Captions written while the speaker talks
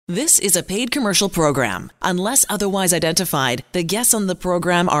This is a paid commercial program. Unless otherwise identified, the guests on the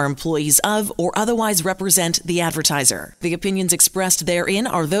program are employees of or otherwise represent the advertiser. The opinions expressed therein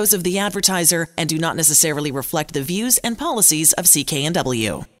are those of the advertiser and do not necessarily reflect the views and policies of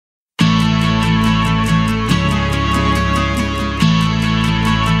CKNW.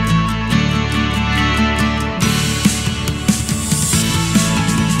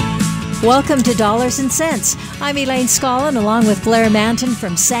 Welcome to Dollars and Cents. I'm Elaine Scollin along with Blair Manton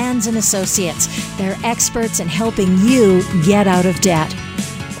from Sands & Associates. They're experts in helping you get out of debt.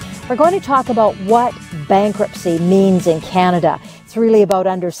 We're going to talk about what bankruptcy means in Canada. It's really about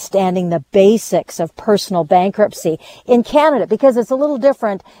understanding the basics of personal bankruptcy in Canada, because it's a little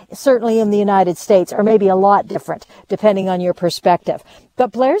different, certainly in the United States, or maybe a lot different, depending on your perspective.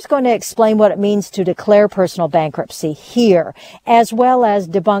 But Blair's going to explain what it means to declare personal bankruptcy here, as well as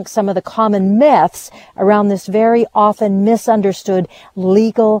debunk some of the common myths around this very often misunderstood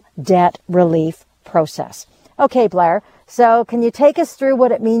legal debt relief process. Okay, Blair. So can you take us through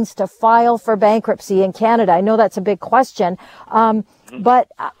what it means to file for bankruptcy in Canada? I know that's a big question, but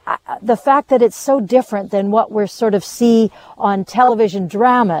the fact that it's so different than what we sort of see on television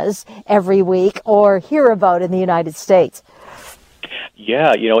dramas every week or hear about in the United States.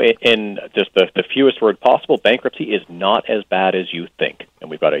 Yeah, in just the fewest word possible, bankruptcy is not as bad as you think. And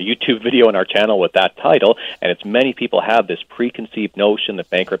we've got a YouTube video on our channel with that title, and it's many people have this preconceived notion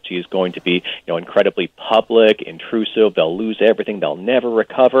that bankruptcy is going to be, incredibly public, intrusive, they'll lose everything, they'll never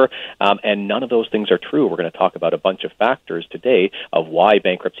recover, and none of those things are true. We're going to talk about a bunch of factors today of why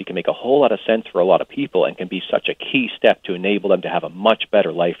bankruptcy can make a whole lot of sense for a lot of people and can be such a key step to enable them to have a much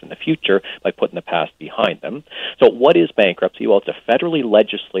better life in the future by putting the past behind them. So what is bankruptcy? Well, it's a federally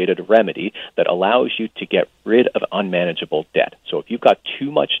legislated remedy that allows you to get rid of unmanageable debt. So if you've got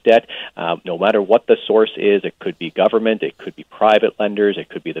too much debt, no matter what the source is, it could be government, it could be private lenders, it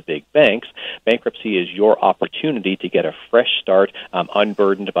could be the big banks, bankruptcy is your opportunity to get a fresh start,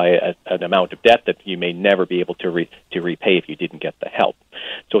 unburdened by an amount of debt that you may never be able to repay if you didn't get the help.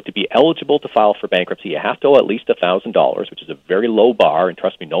 So to be eligible to file for bankruptcy, you have to owe at least $1,000, which is a very low bar, and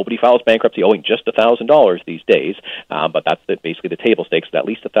trust me, nobody files bankruptcy owing just $1,000 these days, but that's basically the table stakes, at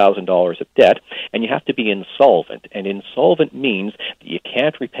least $1,000 of debt, and you have to be insolvent, and insolvent means that you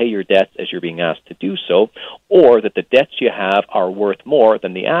can't repay your debts as you're being asked to do so, or that the debts you have are worth more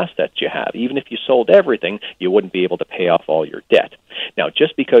than the assets you have. Even if you sold everything, you wouldn't be able to pay off all your debt. Now,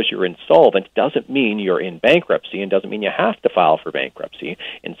 just because you're insolvent doesn't mean you're in bankruptcy and doesn't mean you have to file for bankruptcy.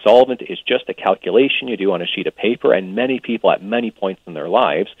 Insolvent is just a calculation you do on a sheet of paper, and many people at many points in their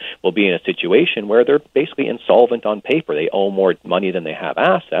lives will be in a situation where they're basically insolvent on paper. They owe more money than they have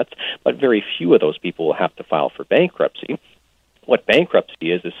assets, but very few of those people will have to file for bankruptcy. What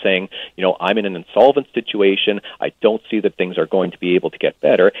bankruptcy is saying, I'm in an insolvent situation, I don't see that things are going to be able to get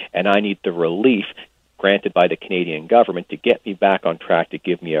better, and I need the relief granted by the Canadian government to get me back on track, to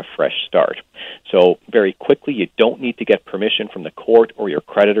give me a fresh start. So very quickly, you don't need to get permission from the court or your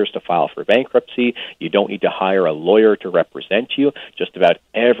creditors to file for bankruptcy. You don't need to hire a lawyer to represent you. Just about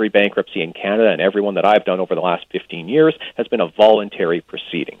every bankruptcy in Canada, and every one that I've done over the last 15 years, has been a voluntary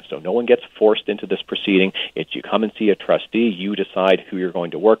proceeding. So no one gets forced into this proceeding. It's you come and see a trustee, you decide who you're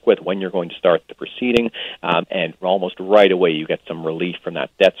going to work with, when you're going to start the proceeding, and almost right away you get some relief from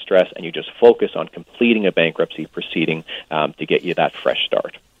that debt stress, and you just focus on completing a bankruptcy proceeding to get you that fresh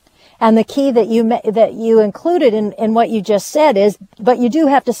start. And the key that you included in what you just said is, but you do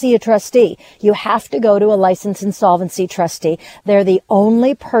have to see a trustee. You have to go to a licensed insolvency trustee. They're the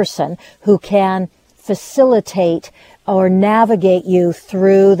only person who can facilitate or navigate you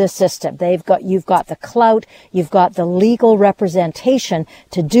through the system. You've got the clout, you've got the legal representation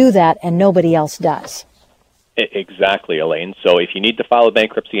to do that, and nobody else does. Exactly, Elaine. So if you need to file a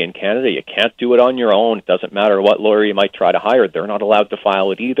bankruptcy in Canada, you can't do it on your own. It doesn't matter what lawyer you might try to hire. They're not allowed to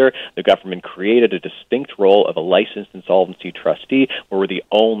file it either. The government created a distinct role of a licensed insolvency trustee, where we're the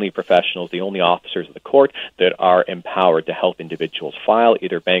only professionals, the only officers of the court that are empowered to help individuals file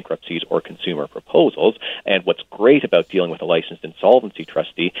either bankruptcies or consumer proposals. And what's great about dealing with a licensed insolvency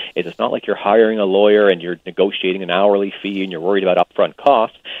trustee is it's not like you're hiring a lawyer and you're negotiating an hourly fee and you're worried about upfront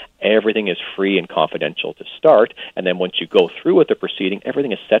costs. Everything is free and confidential to start, and then once you go through with the proceeding,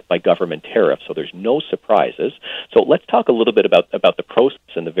 everything is set by government tariff, so there's no surprises. So let's talk a little bit about the process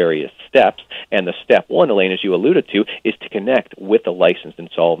and the various steps. And the step one, Elaine, as you alluded to, is to connect with a licensed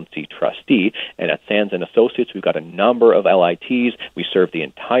insolvency trustee. And at Sands & Associates, we've got a number of LITs. We serve the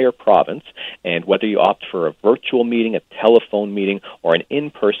entire province, and whether you opt for a virtual meeting, a telephone meeting, or an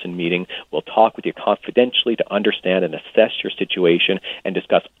in-person meeting, we'll talk with you confidentially to understand and assess your situation and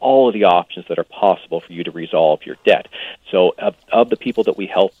discuss all all of the options that are possible for you to resolve your debt. So of the people that we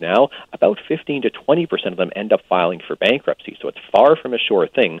help now, about 15 to 20% of them end up filing for bankruptcy. So it's far from a sure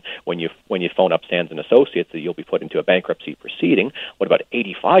thing when you phone up Sands & Associates that you'll be put into a bankruptcy proceeding. What about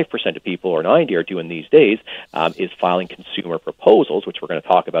 85% of people, or 90%, are doing these days is filing consumer proposals, which we're going to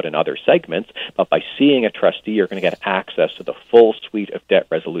talk about in other segments. But by seeing a trustee, you're going to get access to the full suite of debt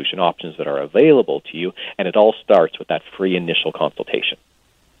resolution options that are available to you, and it all starts with that free initial consultation.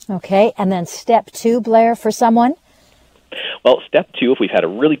 Okay, and then step 2, Blair, for someone? Well, step 2, if we've had a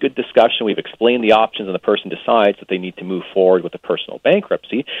really good discussion, we've explained the options, and the person decides that they need to move forward with a personal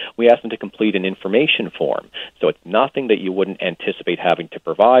bankruptcy, we ask them to complete an information form. So it's nothing that you wouldn't anticipate having to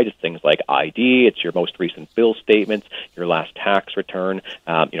provide. It's things like ID, it's your most recent bill statements, your last tax return,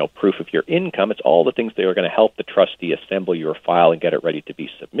 proof of your income. It's all the things that are going to help the trustee assemble your file and get it ready to be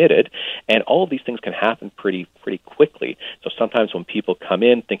submitted. And all of these things can happen pretty quickly. So sometimes when people come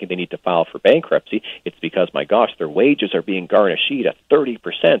in thinking they need to file for bankruptcy, it's because, my gosh, their wages are being garnished at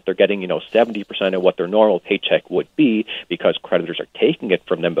 30%. They're getting 70% of what their normal paycheck would be because creditors are taking it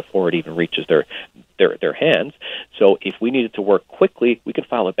from them before it even reaches their hands. So if we needed to work quickly, we could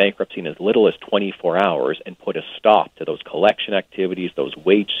file a bankruptcy in as little as 24 hours and put a stop to those collection activities, those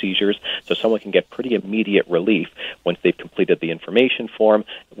wage seizures, so someone can get pretty immediate relief once they've completed the information form,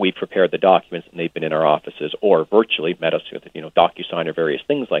 we've prepared the documents, and they've been in our offices or virtually met us with DocuSign or various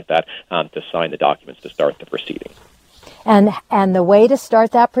things like that to sign the documents to start the proceeding. And the way to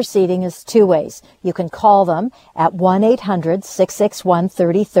start that proceeding is 2 ways. You can call them at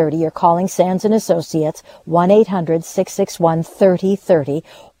 1-800-661-3030. You're calling Sands & Associates, 1-800-661-3030.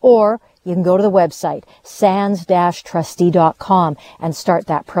 Or you can go to the website, sands-trustee.com, and start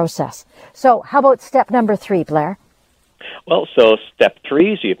that process. So how about step number 3, Blair? Well, so step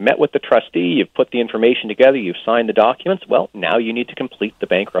 3 is you've met with the trustee, you've put the information together, you've signed the documents. Well, now you need to complete the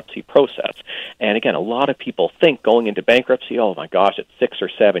bankruptcy process. And again, a lot of people think going into bankruptcy, oh my gosh, it's 6 or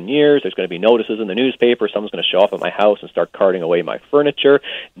 7 years, there's going to be notices in the newspaper, someone's going to show up at my house and start carting away my furniture.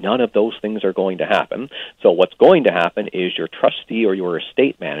 None of those things are going to happen. So what's going to happen is your trustee or your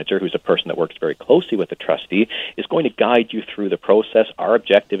estate manager, who's a person that works very closely with the trustee, is going to guide you through the process. Our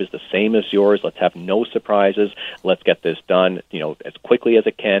objective is the same as yours. Let's have no surprises. Let's get this done, as quickly as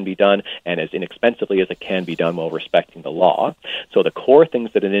it can be done and as inexpensively as it can be done while respecting the law. So the core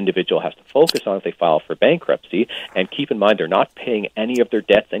things that an individual has to focus on if they file for bankruptcy, and keep in mind they're not paying any of their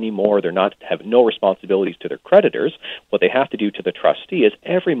debts anymore, have no responsibilities to their creditors. What they have to do to the trustee is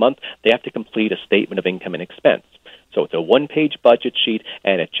every month they have to complete a statement of income and expense. So it's a one-page budget sheet,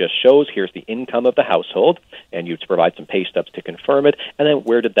 and it just shows here's the income of the household, and you provide some pay stubs to confirm it, and then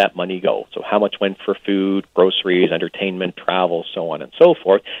where did that money go? So how much went for food, groceries, entertainment, travel, so on and so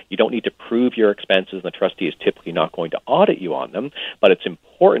forth. You don't need to prove your expenses, and the trustee is typically not going to audit you on them, but it's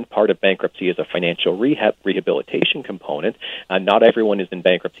important part of bankruptcy is a financial rehabilitation component. Not everyone is in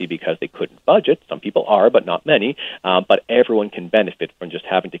bankruptcy because they couldn't budget. Some people are, but not many. But everyone can benefit from just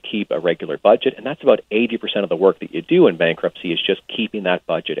having to keep a regular budget, and that's about 80% of the work that you do in bankruptcy is just keeping that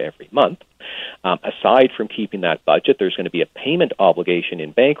budget every month. Aside from keeping that budget, there's going to be a payment obligation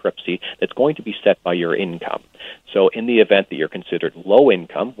in bankruptcy that's going to be set by your income. So in the event that you're considered low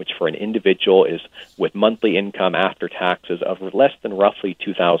income, which for an individual is with monthly income after taxes of less than roughly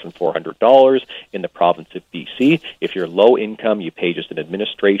 $2,400 in the province of BC, if you're low income, you pay just an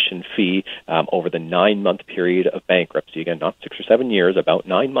administration fee over the 9-month period of bankruptcy. Again, not 6 or 7 years, about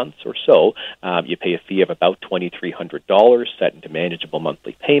 9 months or so. You pay a fee of about $2,300 set into manageable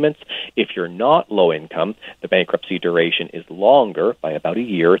monthly payments. If you're not low income, the bankruptcy duration is longer by about a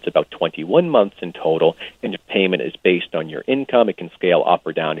year. It's about 21 months in total, and your payment is based on your income. It can scale up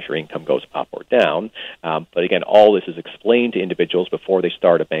or down if your income goes up or down. But again, all this is explained to individuals before they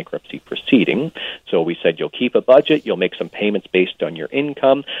start a bankruptcy proceeding. So we said you'll keep a budget, you'll make some payments based on your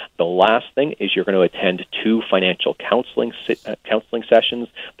income. The last thing is you're going to attend 2 financial counseling sessions.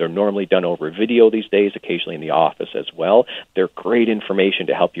 They're normally done over video these days, occasionally in the office as well. They're great information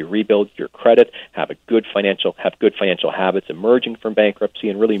to help you rebuild your credit, have good financial habits emerging from bankruptcy,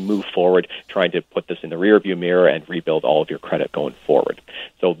 and really move forward trying to put this in the rearview mirror and rebuild all of your credit going forward.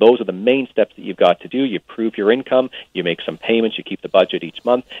 So those are the main steps that you've got to do. You prove your income, you make some payments, you keep the budget each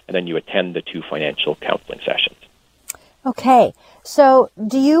month, and then you attend the 2 financial counseling sessions. Okay, so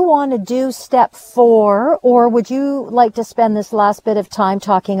do you want to do step 4, or would you like to spend this last bit of time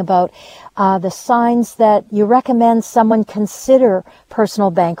talking about the signs that you recommend someone consider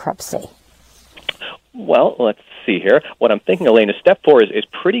personal bankruptcy? Well, let's see here. What I'm thinking, Elaine, is step 4 is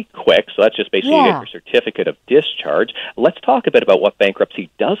pretty quick, so that's just basically get your certificate of discharge. Let's talk a bit about what bankruptcy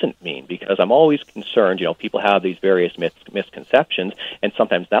doesn't mean, because I'm always concerned, people have these various misconceptions, and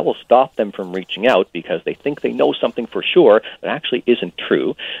sometimes that will stop them from reaching out because they think they know something for sure that actually isn't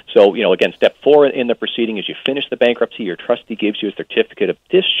true. So, again, step 4 in the proceeding is you finish the bankruptcy, your trustee gives you a certificate of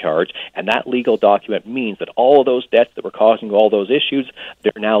discharge, and that legal document means that all of those debts that were causing you all those issues,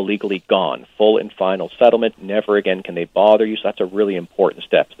 they're now legally gone. Full and final settlement. Never again can they bother you. So that's a really important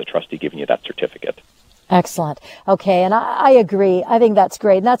step, the trustee giving you that certificate. Excellent. Okay, and I agree. I think that's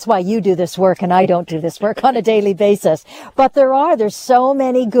great. And that's why you do this work and I don't do this work on a daily basis. But there's so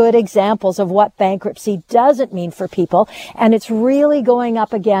many good examples of what bankruptcy doesn't mean for people. And it's really going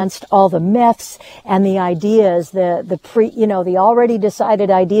up against all the myths and the ideas, the already decided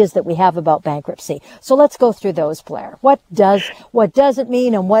ideas that we have about bankruptcy. So let's go through those, Blair. What does it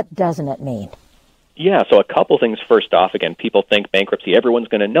mean and what doesn't it mean? Yeah, so a couple things. First off, again, people think bankruptcy, everyone's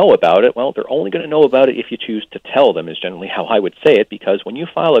going to know about it. Well, they're only going to know about it if you choose to tell them, is generally how I would say it, because when you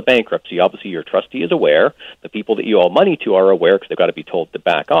file a bankruptcy, obviously your trustee is aware, the people that you owe money to are aware because they've got to be told to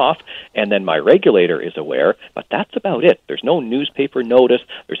back off, and then my regulator is aware, but that's about it. There's no newspaper notice,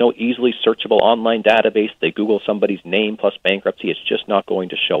 there's no easily searchable online database. They Google somebody's name plus bankruptcy, it's just not going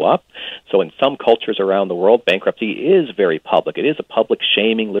to show up. So in some cultures around the world, bankruptcy is very public. It is a public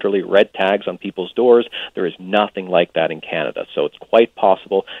shaming, literally red tags on people's doors. There is nothing like that in Canada. So it's quite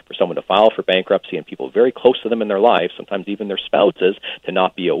possible for someone to file for bankruptcy and people very close to them in their lives, sometimes even their spouses, to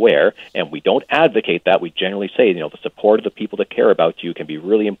not be aware. And we don't advocate that. We generally say, the support of the people that care about you can be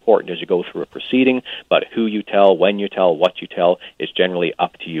really important as you go through a proceeding, but who you tell, when you tell, what you tell is generally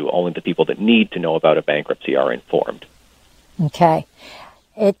up to you. Only the people that need to know about a bankruptcy are informed. Okay.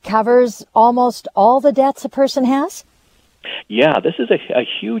 It covers almost all the debts a person has? Yeah, this is a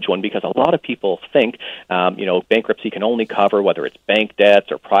huge one because a lot of people think, bankruptcy can only cover whether it's bank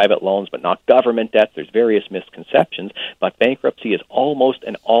debts or private loans, but not government debts. There's various misconceptions, but bankruptcy is almost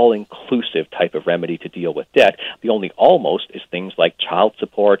an all-inclusive type of remedy to deal with debt. The only almost is things like child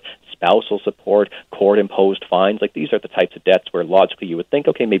support, spousal support, court-imposed fines. Like, these are the types of debts where logically you would think,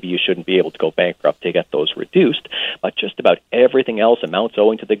 okay, maybe you shouldn't be able to go bankrupt to get those reduced. But just about everything else, amounts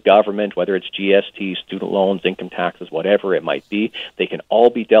owing to the government, whether it's GST, student loans, income taxes, whatever it might be, they can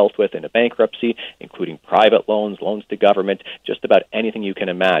all be dealt with in a bankruptcy, including private loans, loans to government. Just about anything you can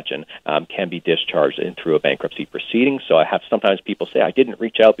imagine can be discharged through a bankruptcy proceeding. So I have sometimes people say, I didn't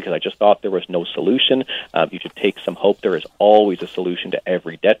reach out because I just thought there was no solution. You should take some hope. There is always a solution to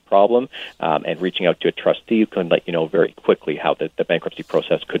every debt problem. And reaching out to a trustee can let you know very quickly how the bankruptcy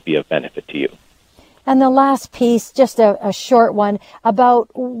process could be of benefit to you. And the last piece, just a short one, about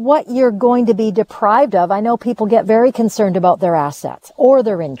what you're going to be deprived of. I know people get very concerned about their assets or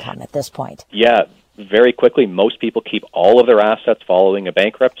their income at this point. Yeah. Very quickly, most people keep all of their assets following a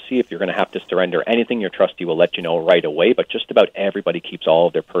bankruptcy. If you're going to have to surrender anything, your trustee will let you know right away, but just about everybody keeps all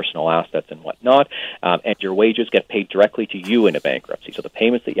of their personal assets and whatnot, and your wages get paid directly to you in a bankruptcy. So the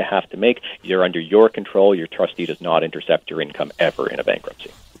payments that you have to make, you're under your control. Your trustee does not intercept your income ever in a bankruptcy.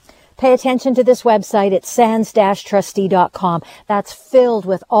 Pay attention to this website at sands-trustee.com. That's filled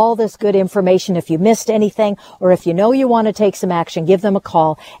with all this good information. If you missed anything or if you know you want to take some action, give them a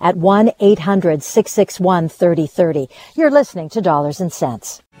call at 1-800-661-3030. You're listening to Dollars and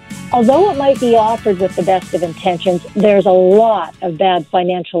Cents. Although it might be offered with the best of intentions, there's a lot of bad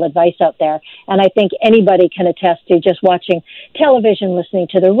financial advice out there. And I think anybody can attest to just watching television, listening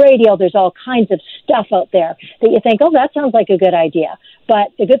to the radio. There's all kinds of stuff out there that you think, oh, that sounds like a good idea.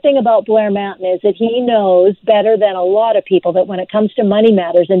 But the good thing about Blair Mantin is that he knows better than a lot of people that when it comes to money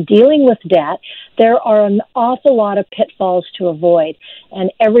matters and dealing with debt, there are an awful lot of pitfalls to avoid. And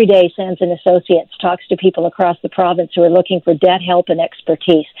every day, Sands & Associates talks to people across the province who are looking for debt help and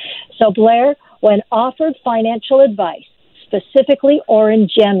expertise. So, Blair, when offered financial advice, specifically or in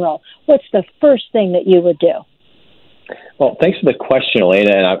general, what's the first thing that you would do? Well, thanks for the question,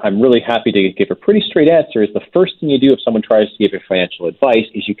 Elena, and I'm really happy to give a pretty straight answer. Is the first thing you do if someone tries to give you financial advice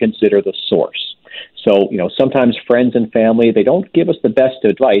is you consider the source. So, sometimes friends and family, they don't give us the best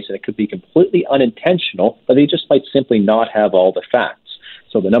advice, and it could be completely unintentional, but they just might simply not have all the facts.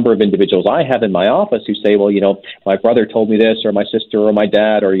 So the number of individuals I have in my office who say, well, my brother told me this, or my sister or my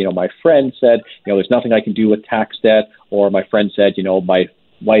dad, or, my friend said, there's nothing I can do with tax debt, or my friend said, my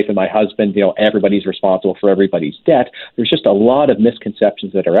wife and my husband, everybody's responsible for everybody's debt. There's just a lot of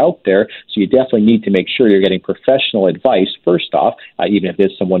misconceptions that are out there. So you definitely need to make sure you're getting professional advice first off, even if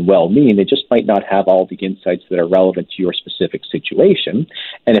it is someone well-meaning. They just might not have all the insights that are relevant to your specific situation.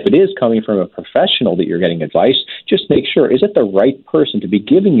 And if it is coming from a professional that you're getting advice, just make sure, is it the right person to be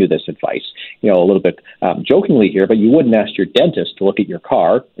giving you this advice? A little bit jokingly here, but you wouldn't ask your dentist to look at your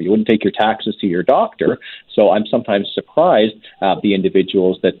car, or you wouldn't take your taxes to your doctor. So I'm sometimes surprised the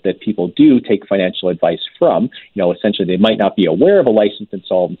individuals that people do take financial advice from. Essentially, they might not be aware of a licensed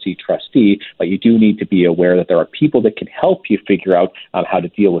insolvency trustee, but you do need to be aware that there are people that can help you figure out how to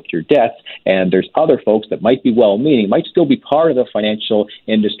deal with your debts. And there's other folks that might be well-meaning, might still be part of the financial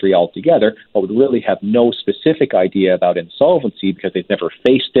industry altogether, but would really have no specific idea about insolvency because they've never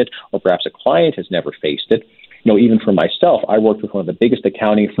faced it, or perhaps a client has never faced it. Even for myself, I worked with one of the biggest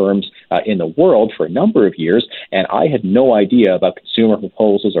accounting firms in the world for a number of years, and I had no idea about consumer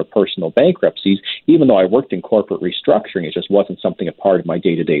proposals or personal bankruptcies, even though I worked in corporate restructuring. It just wasn't something a part of my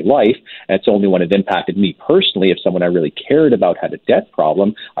day-to-day life, and it's only when it impacted me personally, if someone I really cared about had a debt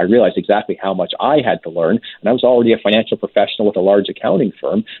problem, I realized exactly how much I had to learn, and I was already a financial professional with a large accounting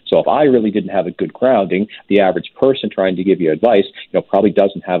firm, so if I really didn't have a good grounding, the average person trying to give you advice, probably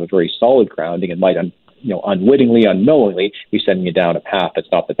doesn't have a very solid grounding and might unwittingly, unknowingly, be sending you down a path that's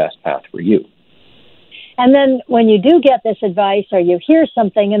not the best path for you. And then when you do get this advice or you hear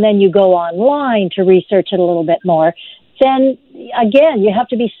something and then you go online to research it a little bit more, then again, you have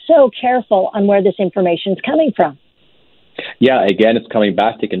to be so careful on where this information is coming from. Yeah, again, it's coming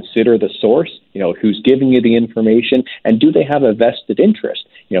back to consider the source, who's giving you the information, and do they have a vested interest?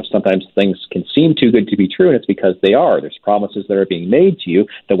 Sometimes things can seem too good to be true, and it's because they are. There's promises that are being made to you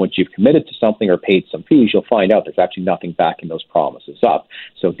that once you've committed to something or paid some fees, you'll find out there's actually nothing backing those promises up.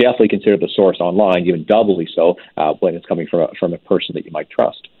 So definitely consider the source online, even doubly so when it's coming from a person that you might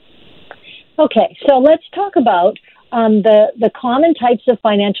trust. Okay, so let's talk about the common types of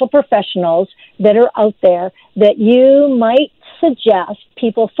financial professionals that are out there that you might suggest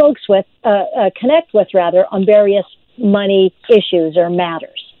folks connect with on various money issues or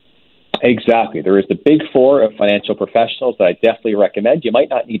matters. Exactly. There is the big four of financial professionals that I definitely recommend. You might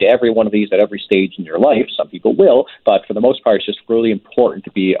not need every one of these at every stage in your life. Some people will, but for the most part, it's just really important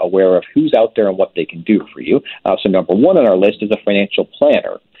to be aware of who's out there and what they can do for you. So number one on our list is a financial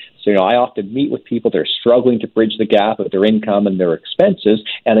planner. So, I often meet with people that are struggling to bridge the gap of their income and their expenses,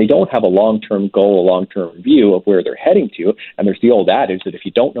 and they don't have a long-term goal, a long-term view of where they're heading to. And there's the old adage that if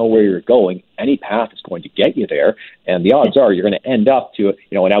you don't know where you're going, any path is going to get you there. And the odds are you're going to end up to,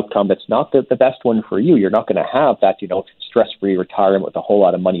 an outcome that's not the best one for you. You're not going to have that, stress-free retirement with a whole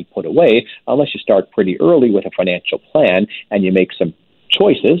lot of money put away unless you start pretty early with a financial plan and you make some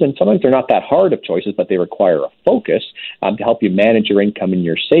choices, and sometimes they're not that hard of choices, but they require a focus to help you manage your income and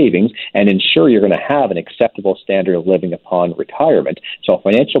your savings and ensure you're going to have an acceptable standard of living upon retirement. So a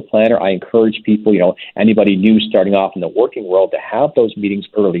financial planner, I encourage people, anybody new starting off in the working world to have those meetings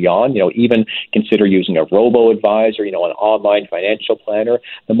early on, even consider using a robo-advisor, an online financial planner.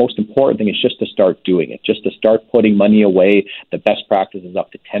 The most important thing is just to start doing it, just to start putting money away. The best practice is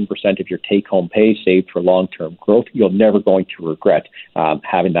up to 10% of your take-home pay saved for long-term growth. You're never going to regret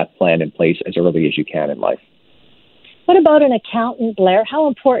having that plan in place as early as you can in life. What about an accountant, Blair? How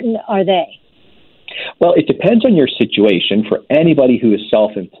important are they? Well, it depends on your situation. For anybody who is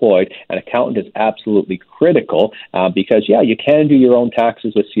self-employed, an accountant is absolutely critical because, you can do your own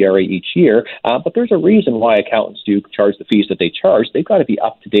taxes with CRA each year, but there's a reason why accountants do charge the fees that they charge. They've got to be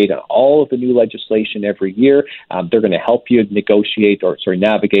up to date on all of the new legislation every year. They're going to help you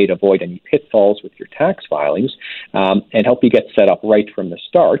navigate, avoid any pitfalls with your tax filings, and help you get set up right from the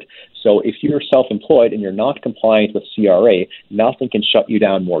start. So if you're self-employed and you're not compliant with CRA, nothing can shut you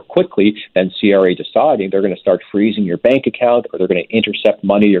down more quickly than CRA deciding they're going to start freezing your bank account or they're going to intercept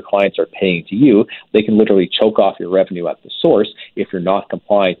money your clients are paying to you. They can literally choke off your revenue at the source if you're not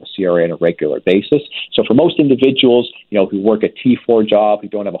compliant with CRA on a regular basis. So for most individuals, who work a T4 job, who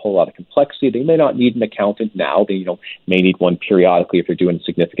don't have a whole lot of complexity, they may not need an accountant now. They, may need one periodically if they're doing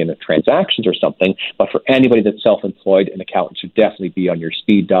significant transactions or something. But for anybody that's self-employed, an accountant should definitely be on your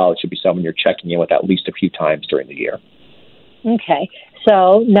speed dial. It should be someone you're checking in with at least a few times during the year. Okay.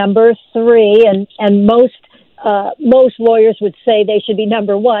 So number three, and most lawyers would say they should be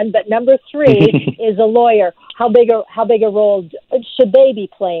number one, but number three is a lawyer. How big a role should they be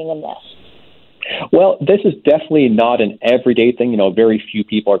playing in this? Well, this is definitely not an everyday thing. Very few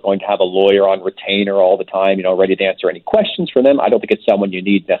people are going to have a lawyer on retainer all the time, ready to answer any questions for them. I don't think it's someone you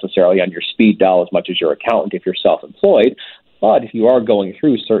need necessarily on your speed dial as much as your accountant if you're self-employed. But if you are going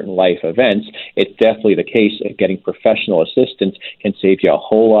through certain life events, it's definitely the case that getting professional assistance can save you a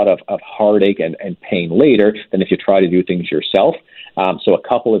whole lot of heartache and pain later than if you try to do things yourself. So a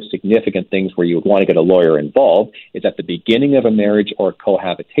couple of significant things where you would want to get a lawyer involved is at the beginning of a marriage or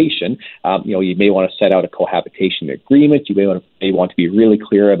cohabitation. You may want to set out a cohabitation agreement. You may want to be really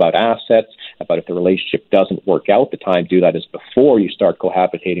clear about assets, about if the relationship doesn't work out. The time to do that is before you start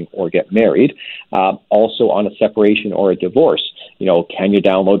cohabitating or get married. Also on a separation or a divorce. Can you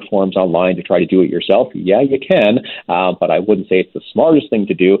download forms online to try to do it yourself? Yeah, you can, but I wouldn't say it's the smartest thing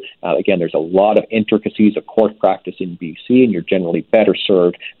to do. Again, there's a lot of intricacies of court practice in BC, and you're generally better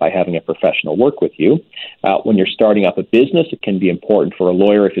served by having a professional work with you. When you're starting up a business, it can be important for a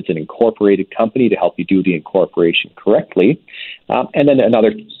lawyer, if it's an incorporated company, to help you do the incorporation correctly. And then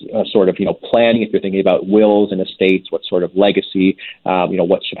another sort of, planning, if you're thinking about wills and estates, what sort of legacy,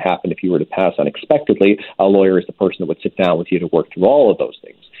 what should happen if you were to pass unexpectedly, a lawyer is the person that would sit down with you to work through all of those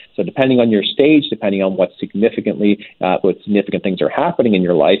things. So depending on your stage, depending on what significant things are happening in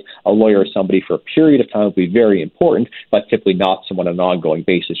your life, a lawyer is somebody for a period of time will be very important, but typically not someone on an ongoing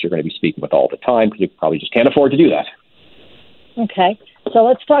basis you're going to be speaking with all the time, because you probably just can't afford to do that. Okay, so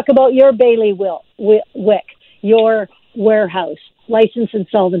let's talk about your Bailey WIC, your warehouse, licensed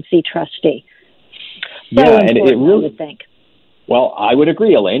insolvency trustee. Yeah, and it really, I would think. Well, I would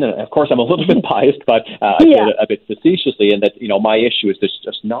agree, Elaine. And of course, I'm a little bit biased, but I say it a bit facetiously in that, my issue is there's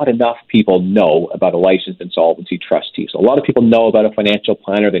just not enough people know about a licensed insolvency trustee. So a lot of people know about a financial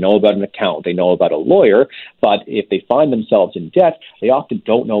planner, they know about an accountant, they know about a lawyer, but if they find themselves in debt, they often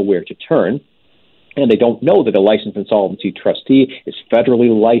don't know where to turn. And they don't know that a licensed insolvency trustee is federally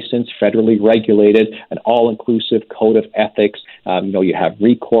licensed, federally regulated, an all-inclusive code of ethics. You have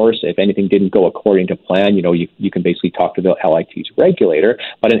recourse. If anything didn't go according to plan, you can basically talk to the LIT's regulator.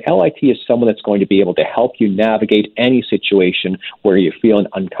 But an LIT is someone that's going to be able to help you navigate any situation where you're feeling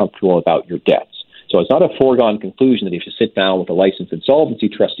uncomfortable about your debts. So it's not a foregone conclusion that if you sit down with a licensed insolvency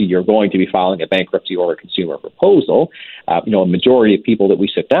trustee, you're going to be filing a bankruptcy or a consumer proposal. A majority of people that we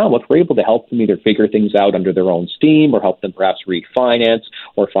sit down with, we're able to help them either figure things out under their own steam or help them perhaps refinance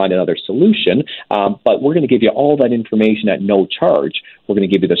or find another solution. But we're going to give you all that information at no charge. We're going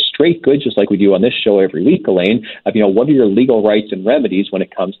to give you the straight goods, just like we do on this show every week, Elaine, of, what are your legal rights and remedies when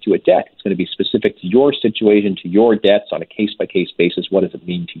it comes to a debt. It's going to be specific to your situation, to your debts on a case-by-case basis. What does it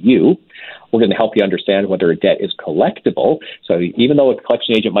mean to you? We're going to help you understand whether a debt is collectible. So even though a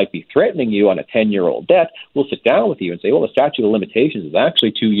collection agent might be threatening you on a 10-year-old debt, we'll sit down with you and say, well, the statute of limitations is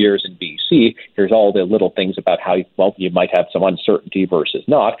actually 2 years in BC. Here's all the little things about how, you might have some uncertainty versus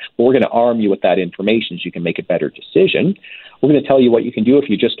not. But we're going to arm you with that information so you can make a better decision. We're going to tell you what you can do if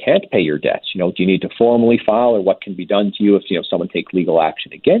you just can't pay your debts. Do you need to formally file, or what can be done to you if, someone takes legal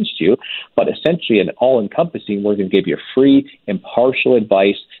action against you? But essentially, an all-encompassing, we're going to give you free, impartial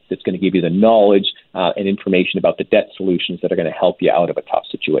advice that's going to give you the knowledge and information about the debt solutions that are going to help you out of a tough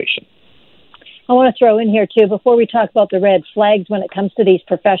situation. I want to throw in here, too, before we talk about the red flags when it comes to these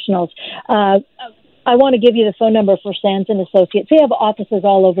professionals, I want to give you the phone number for Sands & Associates. They have offices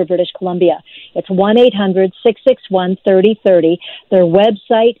all over British Columbia. It's 1-800-661-3030. Their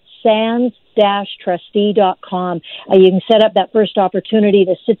website, sands-trustee.com. You can set up that first opportunity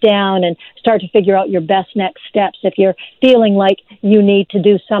to sit down and start to figure out your best next steps. If you're feeling like you need to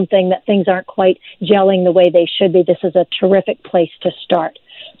do something, that things aren't quite gelling the way they should be, this is a terrific place to start.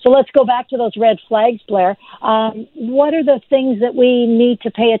 So let's go back to those red flags, Blair. What are the things that we need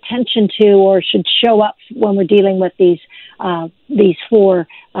to pay attention to or should show up when we're dealing with these four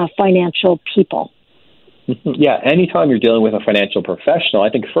financial people? Yeah, anytime you're dealing with a financial professional, I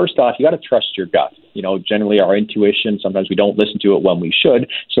think first off, you got to trust your gut. Generally our intuition, sometimes we don't listen to it when we should.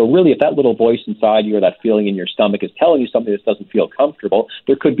 So really, if that little voice inside you or that feeling in your stomach is telling you something that doesn't feel comfortable,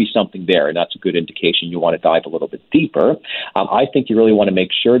 there could be something there, and that's a good indication you want to dive a little bit deeper. I think you really want to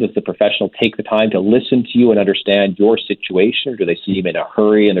make sure that the professional take the time to listen to you and understand your situation, or do they seem in a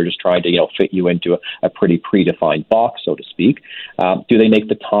hurry and they're just trying to fit you into a pretty predefined box, so to speak? Do they make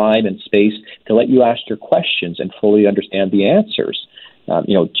the time and space to let you ask your questions and fully understand the answers?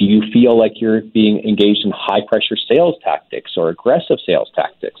 Do you feel like you're being engaged in high-pressure sales tactics or aggressive sales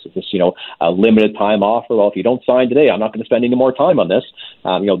tactics? Is this, a limited time offer? Well, if you don't sign today, I'm not going to spend any more time on this.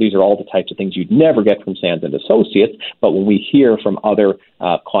 These are all the types of things you'd never get from Sands & Associates. But when we hear from other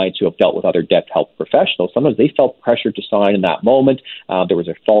clients who have dealt with other debt help professionals, sometimes they felt pressured to sign in that moment. There was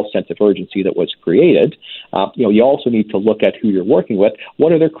a false sense of urgency that was created. You also need to look at who you're working with.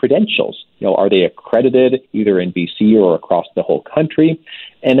 What are their credentials? Are they accredited either in BC or across the whole country? bankruptcy.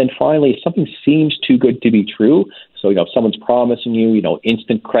 And then finally, if something seems too good to be true, so, if someone's promising you,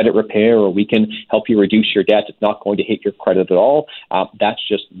 instant credit repair, or we can help you reduce your debt, it's not going to hit your credit at all. That's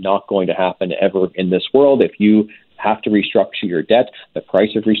just not going to happen ever in this world. If you have to restructure your debt, the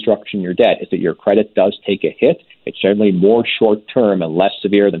price of restructuring your debt is that your credit does take a hit. It's generally more short-term and less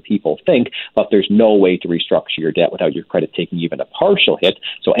severe than people think, but there's no way to restructure your debt without your credit taking even a partial hit.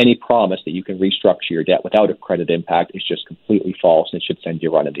 So any promise that you can restructure your debt without a credit impact is just completely false, and it should send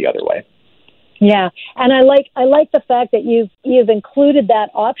you running the other way. Yeah, and I like the fact that you've included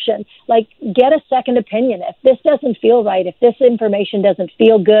that option. Like, get a second opinion. If this doesn't feel right, if this information doesn't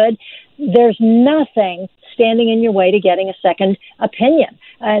feel good, there's nothing standing in your way to getting a second opinion.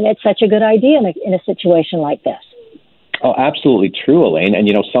 And it's such a good idea in a situation like this. Oh, absolutely true, Elaine. And,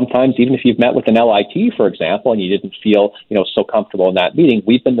 sometimes even if you've met with an LIT, for example, and you didn't feel, so comfortable in that meeting,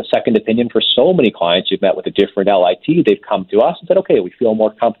 we've been the second opinion for so many clients who've met with a different LIT. They've come to us and said, okay, we feel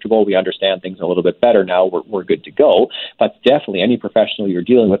more comfortable. We understand things a little bit better now. We're good to go. But definitely any professional you're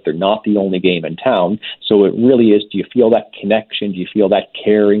dealing with, they're not the only game in town. So it really is, do you feel that connection? Do you feel that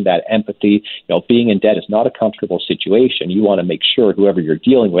caring, that empathy? Being in debt is not a comfortable situation. You want to make sure whoever you're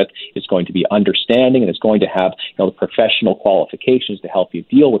dealing with is going to be understanding and is going to have, the professional qualifications to help you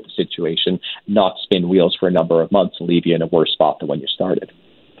deal with the situation, not spin wheels for a number of months and leave you in a worse spot than when you started.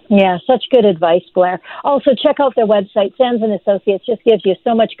 Yeah, such good advice, Blair. Also, check out their website. Sands & Associates just gives you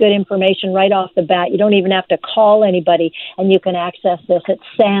so much good information right off the bat. You don't even have to call anybody, and you can access this at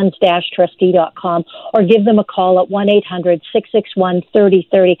sands-trustee.com or give them a call at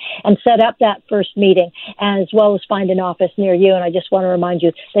 1-800-661-3030 and set up that first meeting, as well as find an office near you. And I just want to remind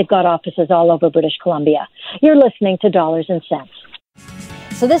you, they've got offices all over British Columbia. You're listening to Dollars and Cents.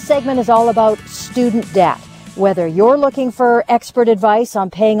 So this segment is all about student debt. Whether you're looking for expert advice on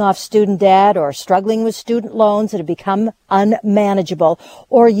paying off student debt or struggling with student loans that have become unmanageable,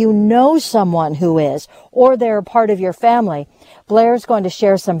 or you know someone who is, or they're a part of your family, Blair's going to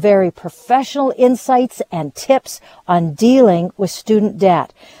share some very professional insights and tips on dealing with student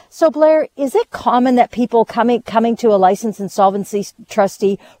debt. So Blair, is it common that people coming to a licensed insolvency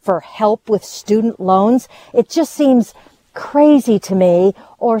trustee for help with student loans? It just seems crazy to me,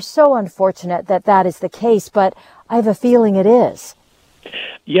 or so unfortunate that is the case, but I have a feeling it is.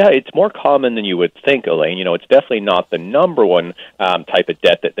 Yeah, it's more common than you would think, Elaine. It's definitely not the number one type of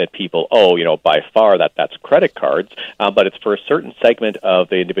debt that people owe, by far. That's credit cards. But it's for a certain segment of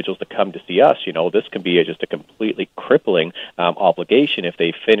the individuals that come to see us. This can be just a completely crippling obligation if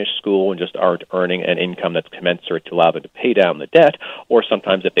they finish school and just aren't earning an income that's commensurate to allow them to pay down the debt, or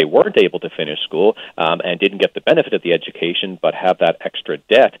sometimes if they weren't able to finish school and didn't get the benefit of the education but have that extra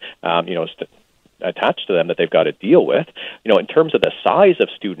debt, attached to them that they've got to deal with. In terms of the size of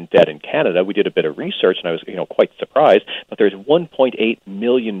student debt in Canada, we did a bit of research, and I was, quite surprised, but there's 1.8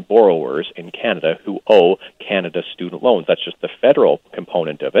 million borrowers in Canada who owe Canada student loans. That's just the federal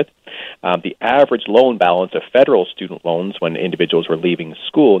component of it. The average loan balance of federal student loans when individuals were leaving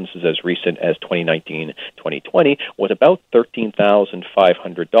school, and this is as recent as 2019-2020, was about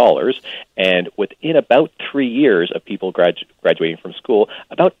 $13,500, and within about 3 years of people graduating from school,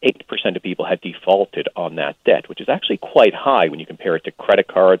 about 8% of people had defaulted on that debt, which is actually quite high when you compare it to credit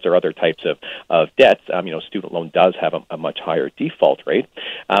cards or other types of debts. Student loan does have a much higher default rate.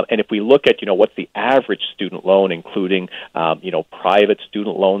 And if we look at, what's the average student loan, including, private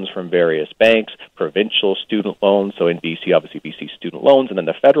student loans from various banks, provincial student loans, so in BC, obviously BC student loans, and then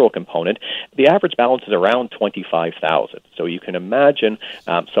the federal component, the average balance is around $25,000. So you can imagine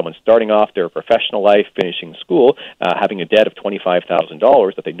someone starting off their professional life, finishing school, having a debt of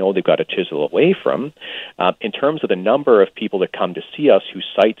 $25,000 that they know they've got to chisel away from. In terms of the number of people that come to see us who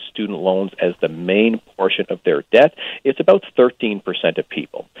cite student loans as the main portion of their debt, it's about 13% of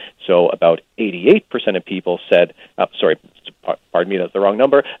people. So about 88% of people said, pardon me, that's the wrong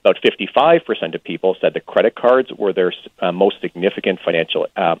number, about 55% of people said that credit cards were their most significant financial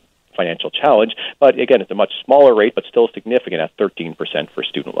challenge. But again, it's a much smaller rate, but still significant at 13% for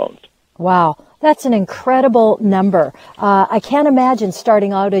student loans. Wow, that's an incredible number. I can't imagine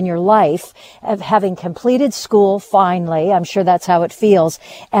starting out in your life of having completed school finally, I'm sure that's how it feels,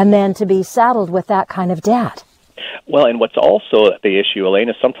 and then to be saddled with that kind of debt. Well, and what's also the issue, Elaine,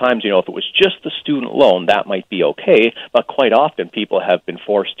 is sometimes, if it was just the student loan, that might be okay, but quite often people have been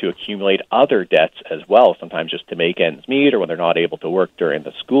forced to accumulate other debts as well, sometimes just to make ends meet or when they're not able to work during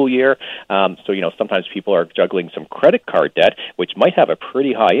the school year. Sometimes people are juggling some credit card debt, which might have a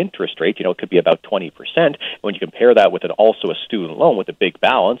pretty high interest rate. It could be about 20%. When you compare that with also a student loan with a big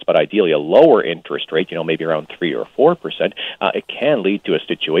balance, but ideally a lower interest rate, maybe around 3 or 4%, it can lead to a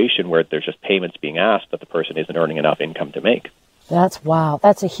situation where there's just payments being asked that the person isn't earning enough income to make. Wow.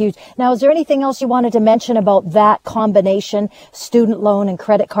 That's a huge. Now, is there anything else you wanted to mention about that combination, student loan and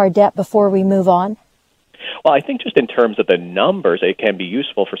credit card debt, before we move on? Well, I think just in terms of the numbers, it can be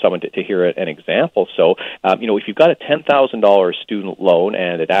useful for someone to hear an example. So, if you've got a $10,000 student loan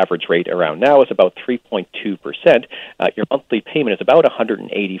and an average rate around now is about 3.2%, your monthly payment is about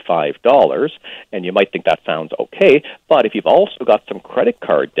 $185, and you might think that sounds okay. But if you've also got some credit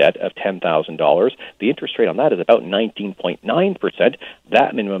card debt of $10,000, the interest rate on that is about 19.9%.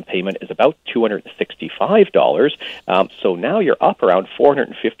 That minimum payment is about $265. So now you're up around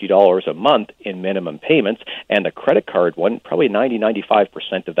 $450 a month in minimum payments. And the credit card one, probably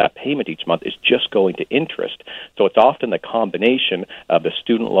 95% of that payment each month is just going to interest. So it's often the combination of the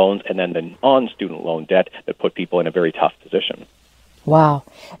student loans and then the non-student loan debt that put people in a very tough position. Wow.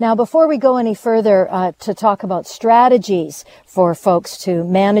 Now, before we go any further to talk about strategies for folks to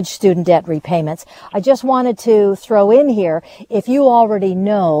manage student debt repayments, I just wanted to throw in here, if you already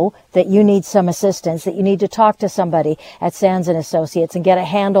know that you need some assistance, that you need to talk to somebody at Sands & Associates and get a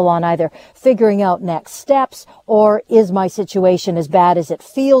handle on either figuring out next steps or is my situation as bad as it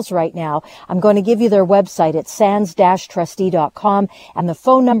feels right now, I'm going to give you their website at sands-trustee.com and the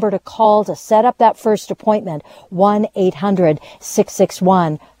phone number to call to set up that first appointment,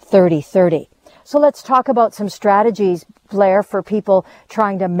 1-800-661-3030. So let's talk about some strategies, Blair, for people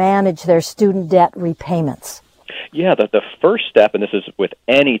trying to manage their student debt repayments. Yeah, the first step, and this is with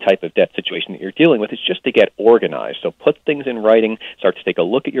any type of debt situation that you're dealing with, is just to get organized. So put things in writing, start to take a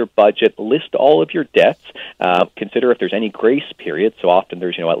look at your budget, list all of your debts, consider if there's any grace period. So often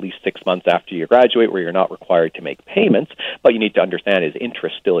there's, at least 6 months after you graduate where you're not required to make payments, but you need to understand, is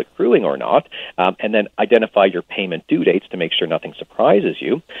interest still accruing or not? And then identify your payment due dates to make sure nothing surprises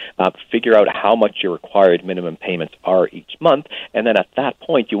you. Figure out how much your required minimum payments are each month. And then at that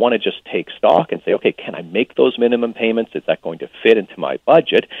point, you want to just take stock and say, okay, can I make those minimum payments? Is that going to fit into my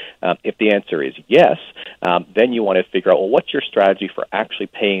budget? If the answer is yes, then you want to figure out, well, what's your strategy for actually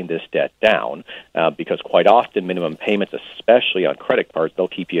paying this debt down? Because quite often minimum payments, especially on credit cards, they'll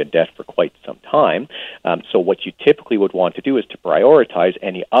keep you in debt for quite some time. So what you typically would want to do is to prioritize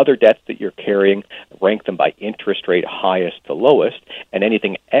any other debts that you're carrying, rank them by interest rate highest to lowest, and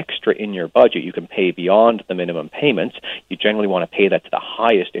anything extra in your budget you can pay beyond the minimum payments. You generally want to pay that to the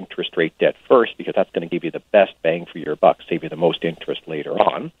highest interest rate debt first, because that's going to give you the best bang for your buck, save you the most interest later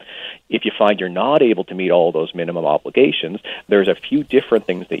on. If you find you're not able to meet all those minimum obligations, there's a few different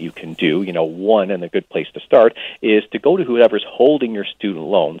things that you can do. One, and a good place to start, is to go to whoever's holding your student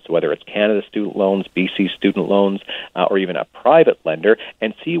loans, so whether it's Canada Student Loans, BC Student Loans, or even a private lender,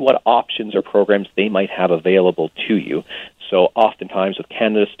 and see what options or programs they might have available to you. So oftentimes with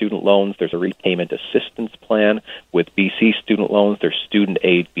Canada Student Loans, there's a repayment assistance plan. With BC Student Loans, there's Student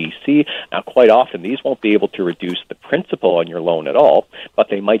Aid BC. Now, quite often, these won't be able to reduce the principal on your loan at all, but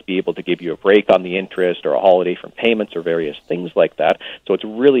they might be able to give you a break on the interest or a holiday from payments or various things like that. So it's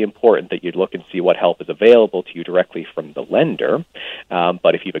really important that you look and see what help is available to you directly from the lender.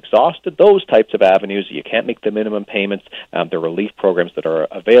 But if you've exhausted those types of avenues, you can't make the minimum payments, the relief programs that are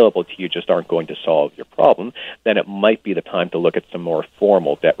available to you just aren't going to solve your problem, then it might be the time to look at some more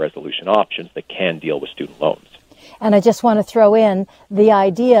formal debt resolution options that can deal with student loans. And I just want to throw in the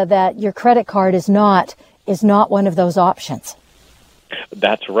idea that your credit card is not one of those options.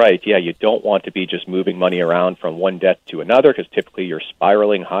 That's right. Yeah, you don't want to be just moving money around from one debt to another, because typically you're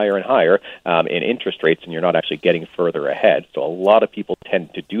spiraling higher and higher in interest rates, and you're not actually getting further ahead. So a lot of people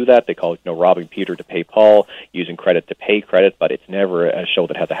tend to do that. They call it, robbing Peter to pay Paul, using credit to pay credit, but it's never a show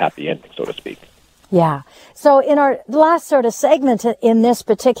that has a happy ending, so to speak. Yeah. So in our last sort of segment in this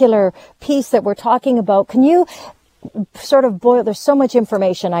particular piece that we're talking about, can you sort of there's so much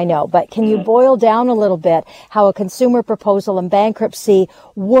information, I know, but can you boil down a little bit how a consumer proposal and bankruptcy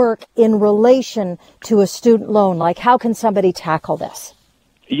work in relation to a student loan? Like, how can somebody tackle this?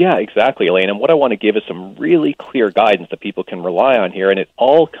 Yeah, exactly, Elaine. And what I want to give is some really clear guidance that people can rely on here. And it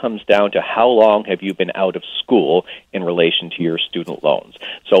all comes down to how long have you been out of school in relation to your student loans.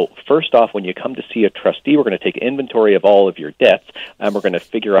 So first off, when you come to see a trustee, we're going to take inventory of all of your debts, and we're going to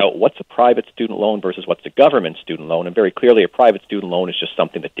figure out what's a private student loan versus what's a government student loan. And very clearly, a private student loan is just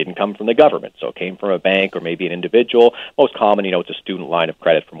something that didn't come from the government. So it came from a bank or maybe an individual. Most common, it's a student line of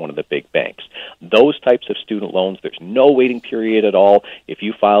credit from one of the big banks. Those types of student loans, there's no waiting period at all. If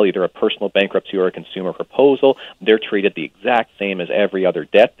you file either a personal bankruptcy or a consumer proposal, they're treated the exact same as every other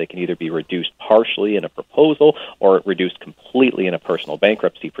debt. They can either be reduced partially in a proposal or reduced completely in a personal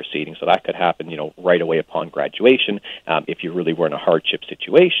bankruptcy proceeding. So that could happen, right away upon graduation if you really were in a hardship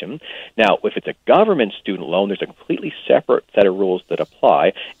situation. Now, if it's a government student loan, there's a completely separate set of rules that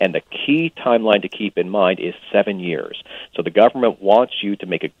apply, and the key timeline to keep in mind is 7 years. So the government wants you to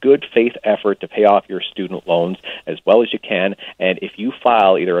make a good faith effort to pay off your student loans as well as you can, and if you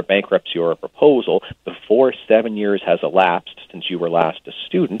file either a bankruptcy or a proposal before 7 years has elapsed since you were last a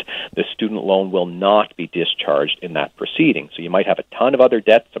student, the student loan will not be discharged in that proceeding. So you might have a ton of other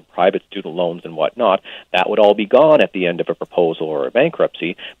debts, some private student loans and whatnot. That would all be gone at the end of a proposal or a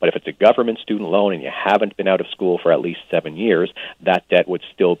bankruptcy, but if it's a government student loan and you haven't been out of school for at least 7 years, that debt would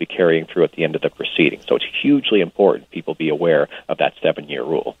still be carrying through at the end of the proceeding. So it's hugely important people be aware of that 7-year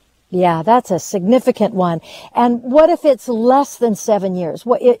rule. Yeah, that's a significant one. And what if it's less than 7 years?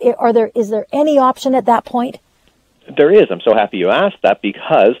 Is there any option at that point? There is. I'm so happy you asked that,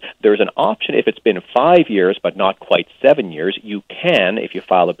 because there's an option if it's been 5 years but not quite 7 years. You can, if you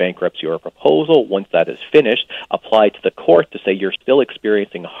file a bankruptcy or a proposal, once that is finished, apply to the court to say you're still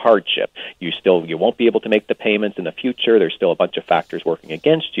experiencing hardship. You won't be able to make the payments in the future. There's still a bunch of factors working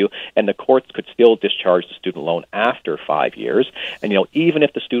against you, and the courts could still discharge the student loan after 5 years. And, even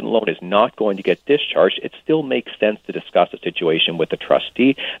if the student loan is not going to get discharged, it still makes sense to discuss the situation with the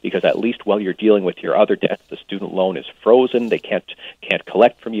trustee, because at least while you're dealing with your other debts, the student loan is frozen. They can't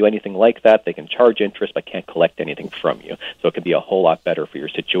collect from you anything like that. They can charge interest but can't collect anything from you. So it can be a whole lot better for your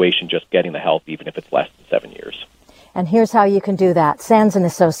situation just getting the help, even if it's less than 7 years. And here's how you can do that. Sands &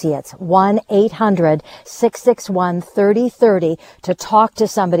 Associates, 1-800-661-3030 to talk to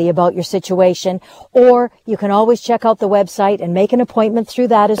somebody about your situation. Or you can always check out the website and make an appointment through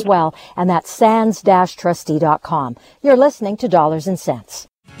that as well. And that's sands-trustee.com. You're listening to Dollars and Cents.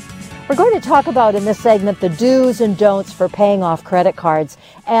 We're going to talk about in this segment the do's and don'ts for paying off credit cards.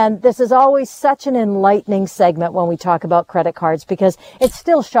 And this is always such an enlightening segment when we talk about credit cards, because it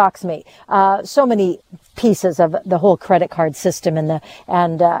still shocks me. So many pieces of the whole credit card system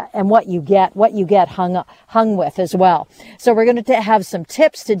and what you get hung with as well. So we're going to have some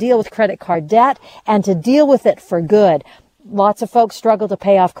tips to deal with credit card debt and to deal with it for good. Lots of folks struggle to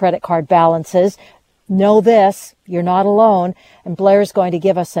pay off credit card balances. Know this, you're not alone, and Blair's going to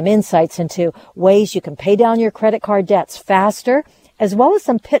give us some insights into ways you can pay down your credit card debts faster, as well as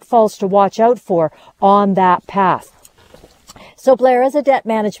some pitfalls to watch out for on that path. So Blair, as a debt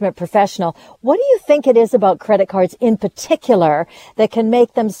management professional, what do you think it is about credit cards in particular that can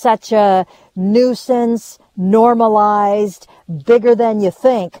make them such a nuisance, normalized, bigger than you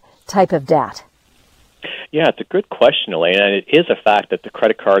think type of debt? Yeah, it's a good question, Elaine, and it is a fact that the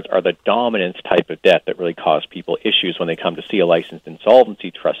credit cards are the dominant type of debt that really cause people issues when they come to see a licensed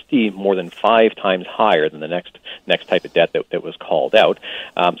insolvency trustee, more than 5 times higher than the next type of debt that was called out.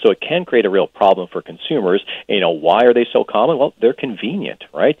 So it can create a real problem for consumers. Why are they so common? Well, they're convenient,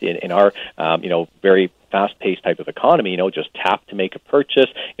 right? In our, very fast-paced type of economy, just tap to make a purchase,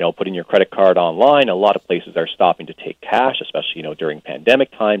 put in your credit card online. A lot of places are stopping to take cash, especially, during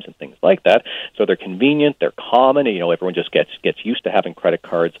pandemic times and things like that. So they're convenient, they're common, everyone just gets used to having credit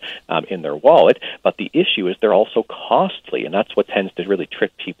cards in their wallet. But the issue is they're also costly, and that's what tends to really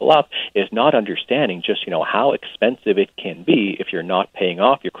trip people up, is not understanding just, how expensive it can be if you're not paying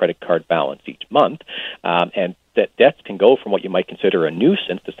off your credit card balance each month. And that debts can go from what you might consider a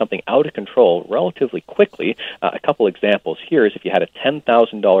nuisance to something out of control relatively quickly. A couple examples here is if you had a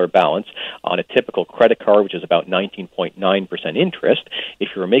 $10,000 balance on a typical credit card, which is about 19.9% interest, if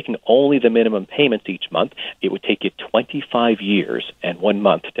you were making only the minimum payments each month, it would take you 25 years and 1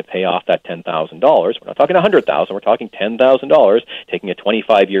 month to pay off that $10,000. We're not talking $100,000, we're talking $10,000, taking you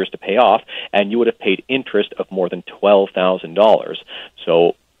 25 years to pay off, and you would have paid interest of more than $12,000.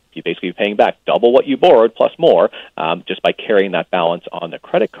 So you basically be paying back double what you borrowed plus more just by carrying that balance on the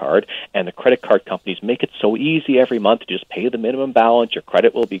credit card. And the credit card companies make it so easy every month to just pay the minimum balance. Your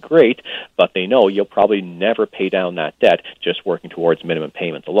credit will be great, but they know you'll probably never pay down that debt just working towards minimum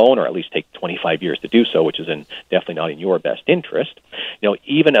payments alone, or at least take 25 years to do so, which is definitely not in your best interest.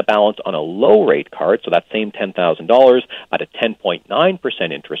 Even a balance on a low-rate card, so that same $10,000 at a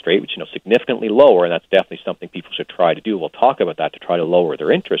 10.9% interest rate, which significantly lower, and that's definitely something people should try to do. We'll talk about that to try to lower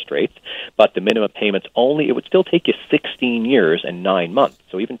their interest rates, but the minimum payments only, it would still take you 16 years and 9 months.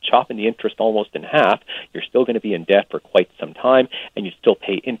 So even chopping the interest almost in half, you're still going to be in debt for quite some time, and you still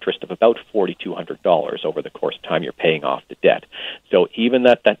pay interest of about $4,200 over the course of time you're paying off the debt. So even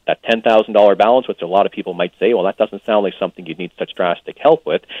that $10,000 balance, which a lot of people might say, well, that doesn't sound like something you'd need such drastic help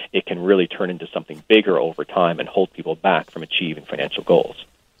with, it can really turn into something bigger over time and hold people back from achieving financial goals.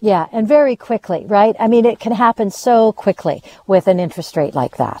 Yeah, and very quickly, right? I mean, it can happen so quickly with an interest rate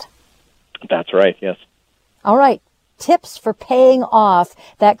like that. That's right, yes. All right. Tips for paying off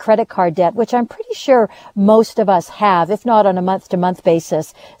that credit card debt, which I'm pretty sure most of us have, if not on a month-to-month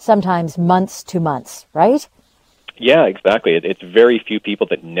basis, sometimes months to months, right? Yeah, exactly. It's very few people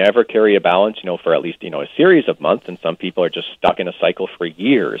that never carry a balance, for at least, a series of months, and some people are just stuck in a cycle for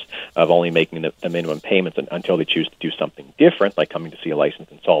years of only making the minimum payments until they choose to do something different, like coming to see a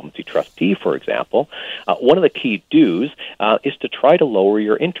licensed insolvency trustee, for example. One of the key do's is to try to lower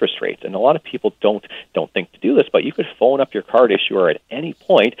your interest rates, and a lot of people don't think to do this, but you could phone up your card issuer at any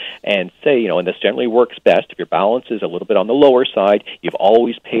point and say, and this generally works best if your balance is a little bit on the lower side, you've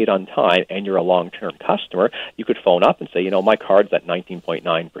always paid on time, and you're a long-term customer, you could phone up and say, my card's at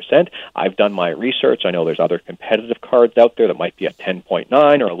 19.9%. I've done my research. I know there's other competitive cards out there that might be at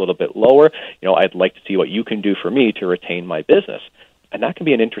 10.9 or a little bit lower. I'd like to see what you can do for me to retain my business. And that can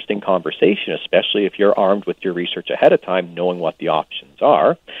be an interesting conversation, especially if you're armed with your research ahead of time, knowing what the options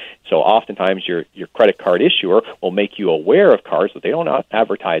are. So oftentimes your credit card issuer will make you aware of cards that they don't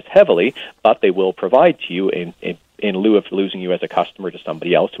advertise heavily, but they will provide to you in lieu of losing you as a customer to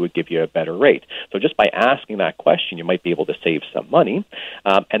somebody else who would give you a better rate. So just by asking that question, you might be able to save some money.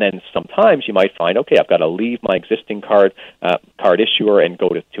 And then sometimes you might find, okay, I've got to leave my existing card issuer and go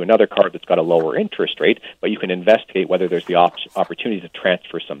to another card that's got a lower interest rate, but you can investigate whether there's the opportunity to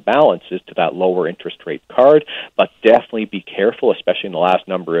transfer some balances to that lower interest rate card. But definitely be careful, especially in the last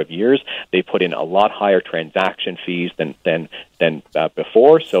number of years. They put in a lot higher transaction fees than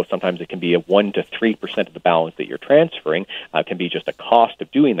before, so sometimes it can be a 1 to 3% of the balance that you're transferring can be just a cost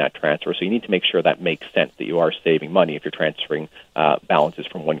of doing that transfer, so you need to make sure that makes sense, that you are saving money if you're transferring balances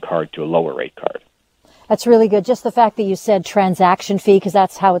from one card to a lower rate card. That's really good. Just the fact that you said transaction fee, because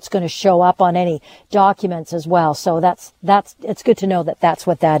that's how it's going to show up on any documents as well. So it's good to know that that's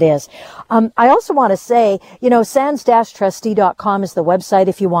what that is. I also want to say, sands-trustee.com is the website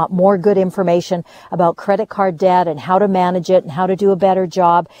if you want more good information about credit card debt and how to manage it and how to do a better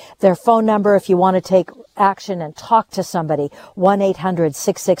job. Their phone number, if you want to take action and talk to somebody,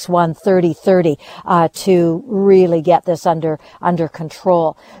 1-800-661-3030, to really get this under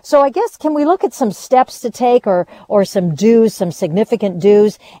control. So I guess, can we look at some steps to take or some dues, some significant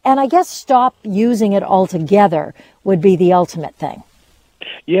dues? And I guess stop using it altogether would be the ultimate thing.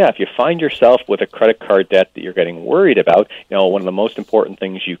 Yeah, if you find yourself with a credit card debt that you're getting worried about, one of the most important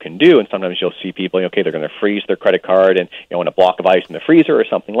things you can do, and sometimes you'll see people, okay, they're going to freeze their credit card and, in a block of ice in the freezer or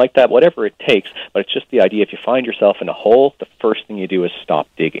something like that, whatever it takes. But it's just the idea, if you find yourself in a hole, the first thing you do is stop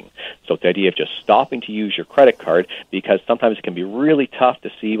digging. So it's the idea of just stopping to use your credit card, because sometimes it can be really tough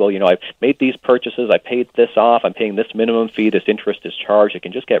to see, I've made these purchases, I paid this off, I'm paying this minimum fee, this interest is charged. It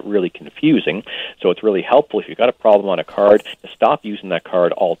can just get really confusing. So it's really helpful if you've got a problem on a card to stop using that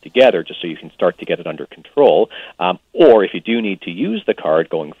card altogether, just so you can start to get it under control. Or if you do need to use the card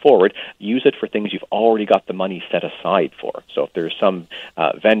going forward, use it for things you've already got the money set aside for. So if there's some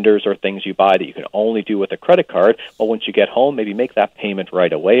vendors or things you buy that you can only do with a credit card, well, once you get home, maybe make that payment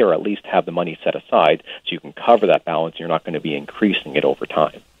right away, or at least have the money set aside so you can cover that balance and you're not going to be increasing it over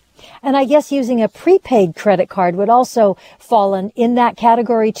time. And I guess using a prepaid credit card would also fall in that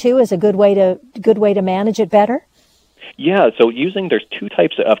category too, as a good way to manage it better? Yeah, so there's two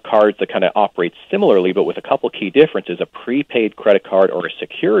types of cards that kind of operate similarly, but with a couple key differences: a prepaid credit card or a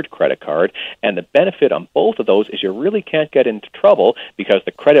secured credit card. And the benefit on both of those is you really can't get into trouble, because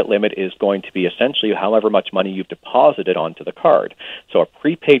the credit limit is going to be essentially however much money you've deposited onto the card. So a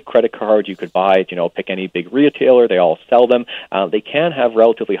prepaid credit card you could buy, pick any big retailer, they all sell them. They can have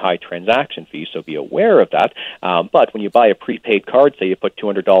relatively high transaction fees, so be aware of that. But when you buy a prepaid card, say you put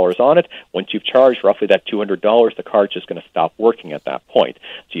 $200 on it, once you've charged roughly that $200, the card's just going to stop working at that point.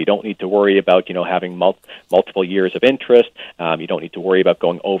 So you don't need to worry about, having multiple years of interest. You don't need to worry about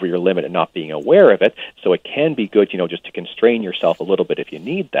going over your limit and not being aware of it. So it can be good, just to constrain yourself a little bit if you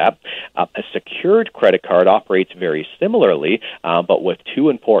need that. A secured credit card operates very similarly, but with two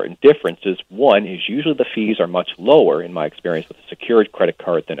important differences. One is usually the fees are much lower, in my experience, with a secured credit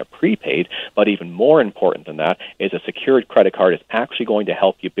card than a prepaid. But even more important than that is a secured credit card is actually going to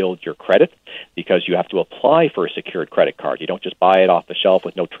help you build your credit, because you have to apply for a secured credit card. You don't just buy it off the shelf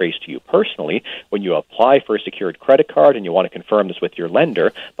with no trace to you personally. When you apply for a secured credit card, and you want to confirm this with your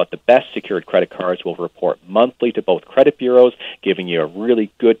lender, but the best secured credit cards will report monthly to both credit bureaus, giving you a really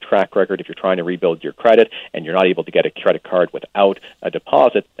good track record if you're trying to rebuild your credit and you're not able to get a credit card without a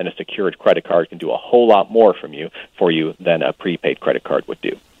deposit. Then a secured credit card can do a whole lot more for you than a prepaid credit card would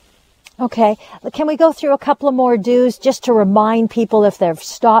do. Okay. Can we go through a couple of more do's just to remind people if they've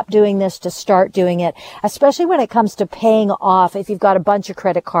stopped doing this to start doing it, especially when it comes to paying off if you've got a bunch of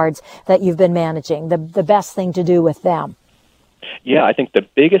credit cards that you've been managing, the best thing to do with them? Yeah, I think the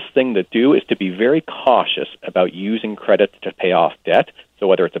biggest thing to do is to be very cautious about using credit to pay off debt. So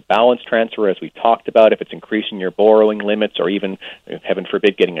whether it's a balance transfer, as we talked about, if it's increasing your borrowing limits, or even, heaven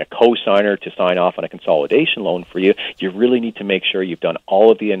forbid, getting a co-signer to sign off on a consolidation loan for you, you really need to make sure you've done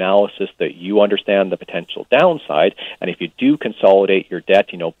all of the analysis, that you understand the potential downside. And if you do consolidate your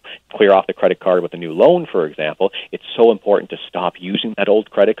debt, clear off the credit card with a new loan, for example, it's so important to stop using that old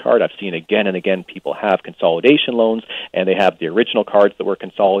credit card. I've seen again and again people have consolidation loans, and they have the original cards that were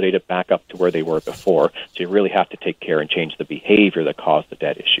consolidated back up to where they were before. So you really have to take care and change the behavior that caused the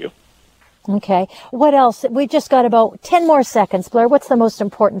debt issue. Okay. What else? We've just got about 10 more seconds. Blair, what's the most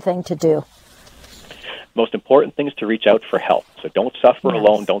important thing to do? Most important thing is to reach out for help. So don't suffer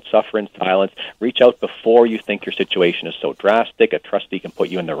alone. Don't suffer in silence. Reach out before you think your situation is so drastic. A trustee can put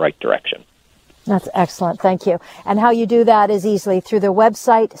you in the right direction. That's excellent. Thank you. And how you do that is easily through their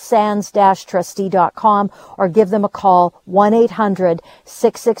website, sands-trustee.com, or give them a call,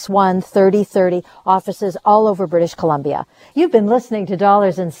 1-800-661-3030, offices all over British Columbia. You've been listening to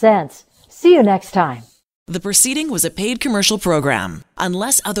Dollars and Cents. See you next time. The proceeding was a paid commercial program.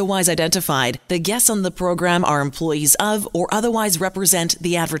 Unless otherwise identified, the guests on the program are employees of or otherwise represent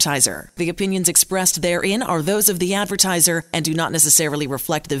the advertiser. The opinions expressed therein are those of the advertiser and do not necessarily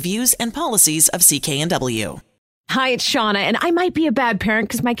reflect the views and policies of CKNW. Hi, it's Shauna, and I might be a bad parent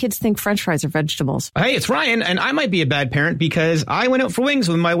because my kids think French fries are vegetables. Hey, it's Ryan, and I might be a bad parent because I went out for wings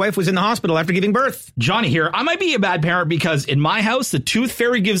when my wife was in the hospital after giving birth. Johnny here. I might be a bad parent because in my house, the tooth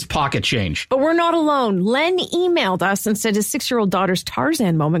fairy gives pocket change. But we're not alone. Len emailed us and said his 6-year-old daughter's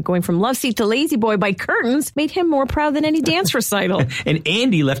Tarzan moment going from love seat to lazy boy by curtains made him more proud than any dance recital. And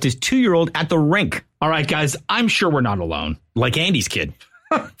Andy left his 2-year-old at the rink. All right, guys, I'm sure we're not alone. Like Andy's kid.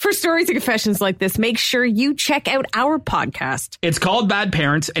 For stories and confessions like this, make sure you check out our podcast. It's called Bad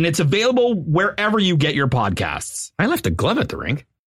Parents, and it's available wherever you get your podcasts. I left a glove at the rink.